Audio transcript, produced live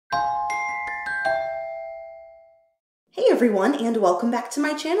Hey everyone, and welcome back to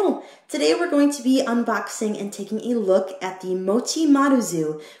my channel. Today we're going to be unboxing and taking a look at the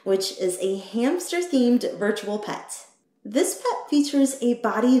Motchimaruzu, which is a hamster-themed virtual pet. This pet features a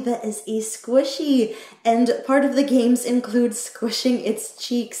body that is a squishy, and part of the games includes squishing its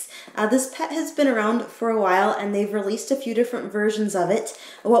cheeks. This pet has been around for a while, and they've released a few different versions of it.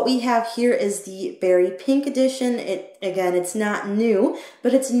 What we have here is the berry pink edition. Again, it's not new,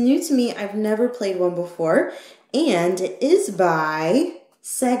 but it's new to me. I've never played one before. And it is by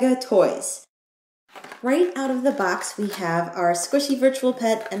Sega Toys. Right out of the box, we have our squishy virtual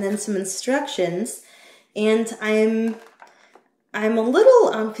pet and then some instructions. And I'm a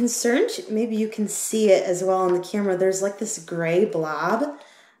little concerned. Maybe you can see it as well on the camera. There's like this gray blob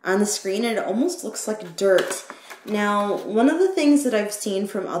on the screen, and it almost looks like dirt. Now, one of the things that I've seen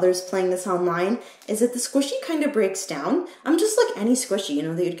from others playing this online is that the squishy kind of breaks down. Just like any squishy,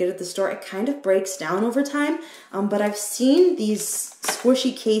 that you'd get at the store, it kind of breaks down over time. But I've seen these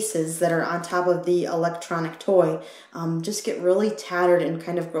squishy cases that are on top of the electronic toy just get really tattered and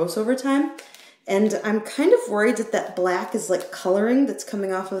kind of gross over time. And I'm kind of worried that that black is like coloring that's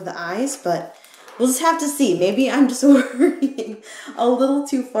coming off of the eyes, but we'll just have to see. Maybe I'm just worrying a little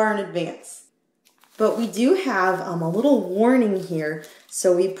too far in advance. But we do have a little warning here.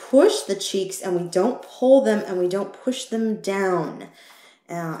 So we push the cheeks and we don't pull them and we don't push them down.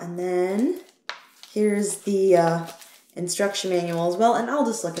 And then here's the instruction manual as well. And I'll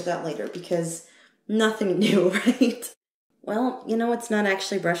just look at that later because nothing new, right? Well, it's not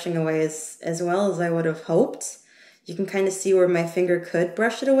actually brushing away as well as I would have hoped. You can kind of see where my finger could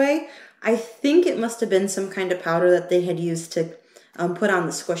brush it away. I think it must have been some kind of powder that they had used to put on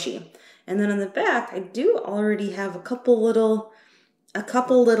the squishy. And then on the back, I do already have a couple little, I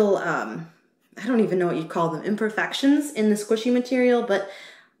don't even know what you'd call them, imperfections in the squishy material, but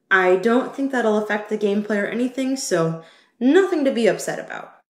I don't think that'll affect the gameplay or anything, so nothing to be upset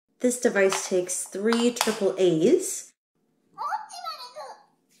about. This device takes 3 AAAs.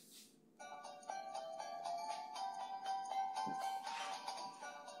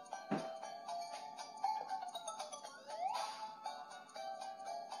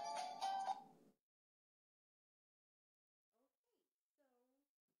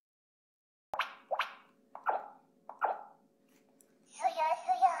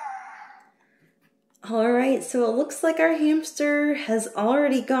 Alright, so it looks like our hamster has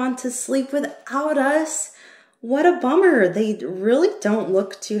already gone to sleep without us. What a bummer. They really don't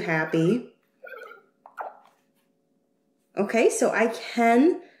look too happy. Okay, so I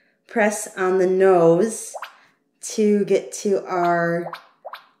can press on the nose to get to our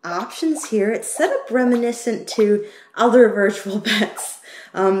options here. It's set up reminiscent to other virtual pets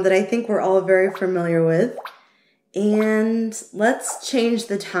that I think we're all very familiar with. And let's change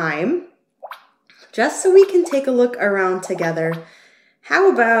the time, just so we can take a look around together.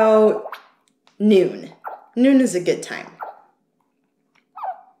 How about noon? Noon is a good time.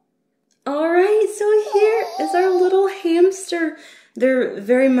 All right, so here is our little hamster. They're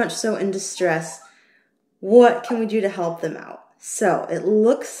very much so in distress. What can we do to help them out? So it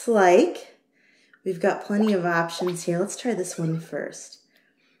looks like we've got plenty of options here. Let's try this one first.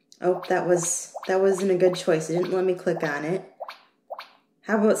 Oh, that wasn't a good choice. It didn't let me click on it.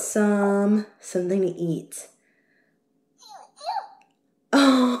 How about something to eat?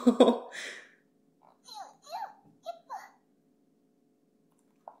 Oh.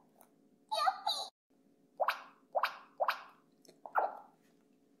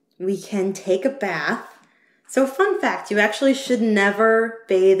 We can take a bath. So fun fact, you actually should never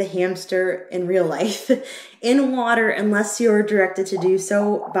bathe a hamster in real life in water unless you're directed to do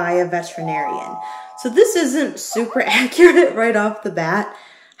so by a veterinarian. So this isn't super accurate right off the bat.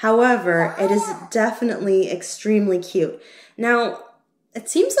 However, it is definitely extremely cute. Now, it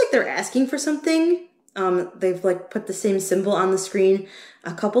seems like they're asking for something. They've put the same symbol on the screen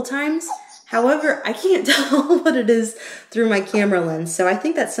a couple times. However, I can't tell what it is through my camera lens, so I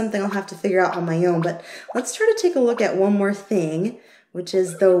think that's something I'll have to figure out on my own. But let's try to take a look at one more thing, which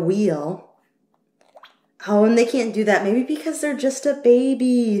is the wheel. Oh, and they can't do that, maybe because they're just a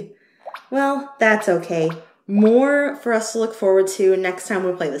baby. Well, that's okay. More for us to look forward to next time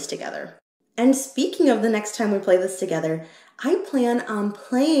we play this together. And speaking of the next time we play this together, I plan on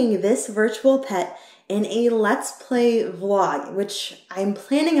playing this virtual pet in a Let's Play vlog, which I'm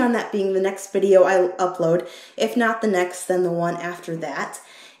planning on that being the next video I upload. If not the next, then the one after that.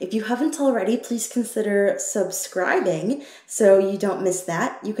 If you haven't already, please consider subscribing so you don't miss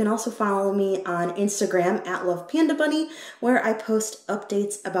that. You can also follow me on Instagram @LovePandaBunny, where I post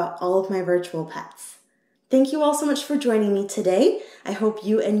updates about all of my virtual pets. Thank you all so much for joining me today. I hope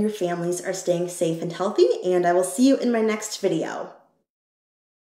you and your families are staying safe and healthy, and I will see you in my next video.